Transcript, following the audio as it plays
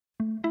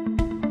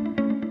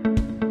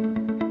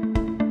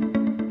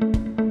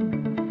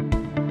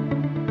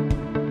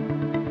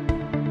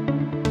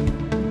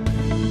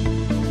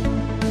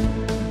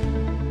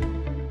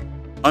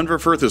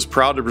Unverferth is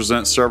proud to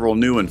present several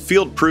new and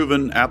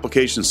field-proven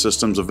application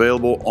systems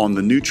available on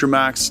the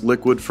NutriMax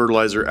liquid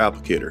fertilizer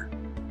applicator.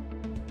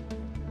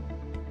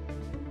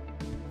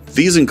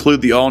 These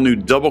include the all-new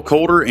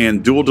Double-Coulter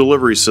and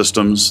Dual-Delivery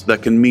systems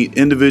that can meet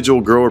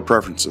individual grower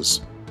preferences.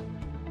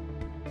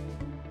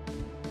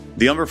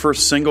 The Unverferth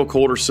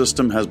Single-Coulter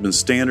system has been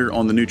standard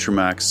on the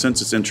NutriMax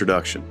since its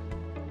introduction.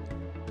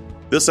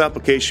 This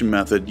application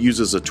method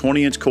uses a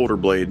 20-inch coulter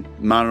blade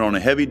mounted on a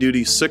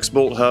heavy-duty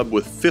 6-bolt hub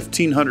with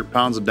 1,500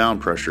 pounds of down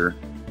pressure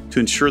to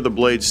ensure the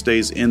blade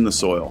stays in the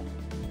soil.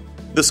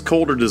 This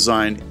coulter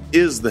design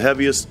is the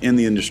heaviest in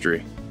the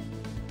industry.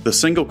 The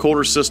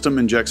Single-Coulter system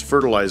injects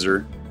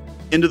fertilizer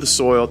into the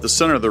soil at the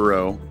center of the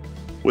row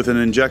with an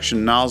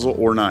injection nozzle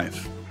or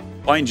knife.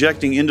 By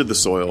injecting into the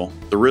soil,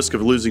 the risk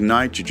of losing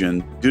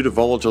nitrogen due to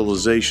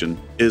volatilization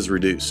is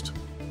reduced.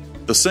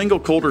 The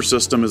Single-Coulter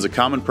system is a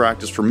common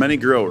practice for many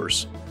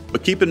growers,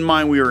 but keep in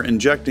mind we are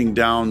injecting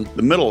down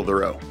the middle of the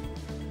row.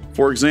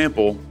 For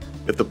example,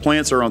 if the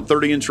plants are on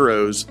 30-inch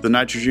rows, the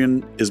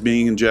nitrogen is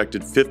being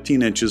injected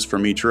 15 inches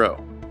from each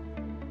row.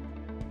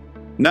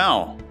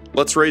 Now,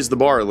 let's raise the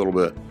bar a little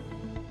bit.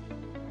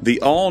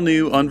 The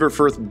all-new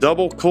Unverferth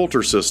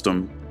Double-Coulter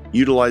system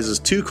utilizes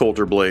 2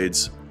 coulter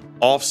blades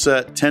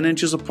offset 10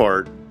 inches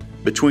apart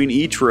between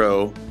each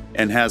row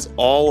and has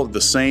all of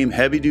the same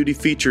heavy-duty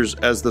features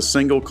as the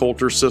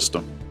Single-Coulter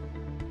system.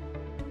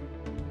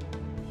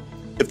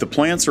 If the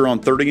plants are on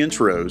 30-inch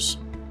rows,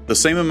 the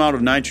same amount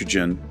of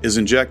nitrogen is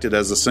injected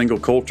as the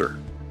Single-Coulter,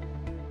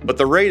 but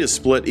the rate is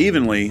split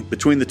evenly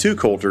between the 2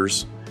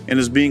 coulters and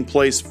is being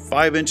placed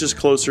 5 inches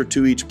closer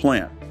to each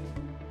plant.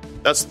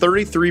 That's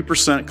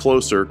 33%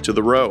 closer to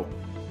the row.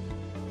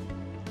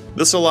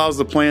 This allows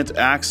the plant to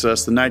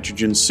access the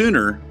nitrogen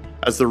sooner,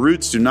 as the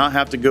roots do not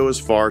have to go as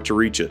far to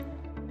reach it.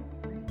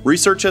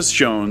 Research has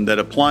shown that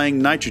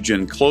applying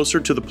nitrogen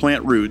closer to the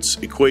plant roots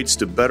equates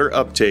to better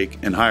uptake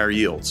and higher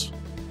yields.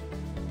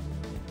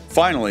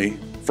 Finally,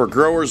 for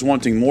growers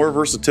wanting more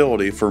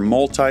versatility for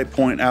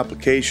multi-point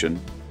application,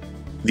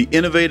 the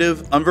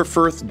innovative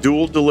Unverferth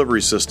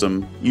Dual-Delivery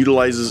system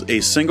utilizes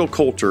a single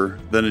coulter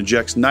that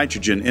injects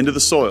nitrogen into the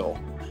soil,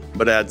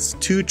 but adds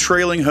 2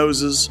 trailing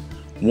hoses,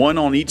 one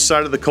on each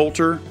side of the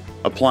coulter,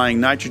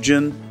 applying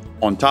nitrogen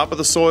on top of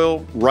the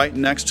soil right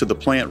next to the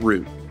plant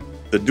root.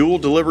 The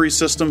Dual-Delivery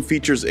system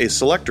features a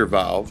selector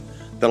valve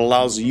that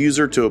allows the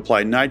user to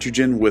apply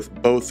nitrogen with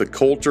both the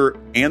coulter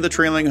and the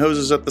trailing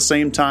hoses at the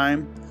same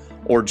time,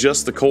 or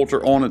just the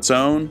coulter on its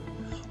own,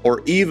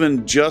 or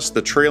even just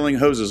the trailing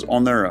hoses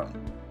on their own.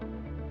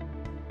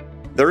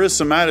 There is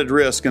some added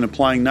risk in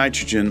applying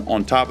nitrogen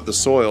on top of the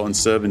soil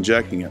instead of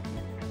injecting it,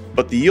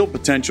 but the yield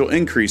potential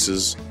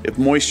increases if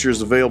moisture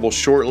is available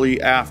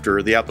shortly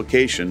after the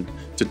application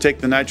to take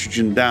the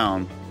nitrogen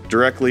down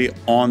directly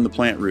on the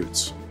plant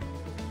roots.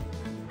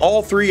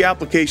 All 3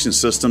 application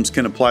systems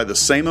can apply the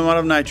same amount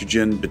of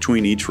nitrogen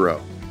between each row.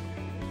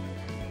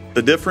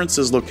 The difference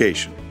is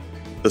location.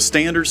 The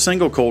standard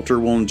single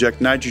coulter will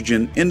inject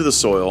nitrogen into the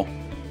soil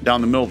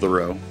down the middle of the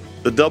row.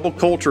 The double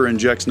coulter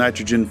injects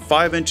nitrogen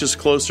 5 inches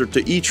closer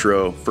to each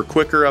row for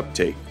quicker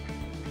uptake.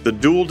 The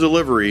dual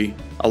delivery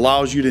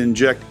allows you to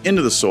inject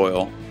into the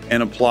soil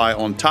and apply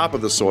on top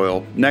of the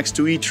soil next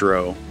to each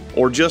row,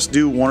 or just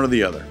do one or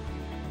the other.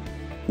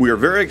 We are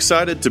very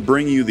excited to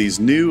bring you these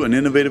new and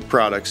innovative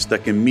products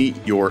that can meet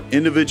your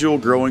individual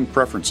growing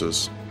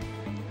preferences.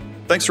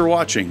 Thanks for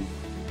watching,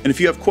 and if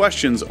you have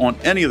questions on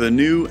any of the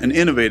new and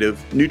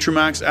innovative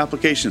NutriMax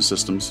application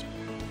systems,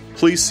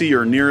 please see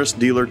your nearest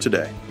dealer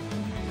today.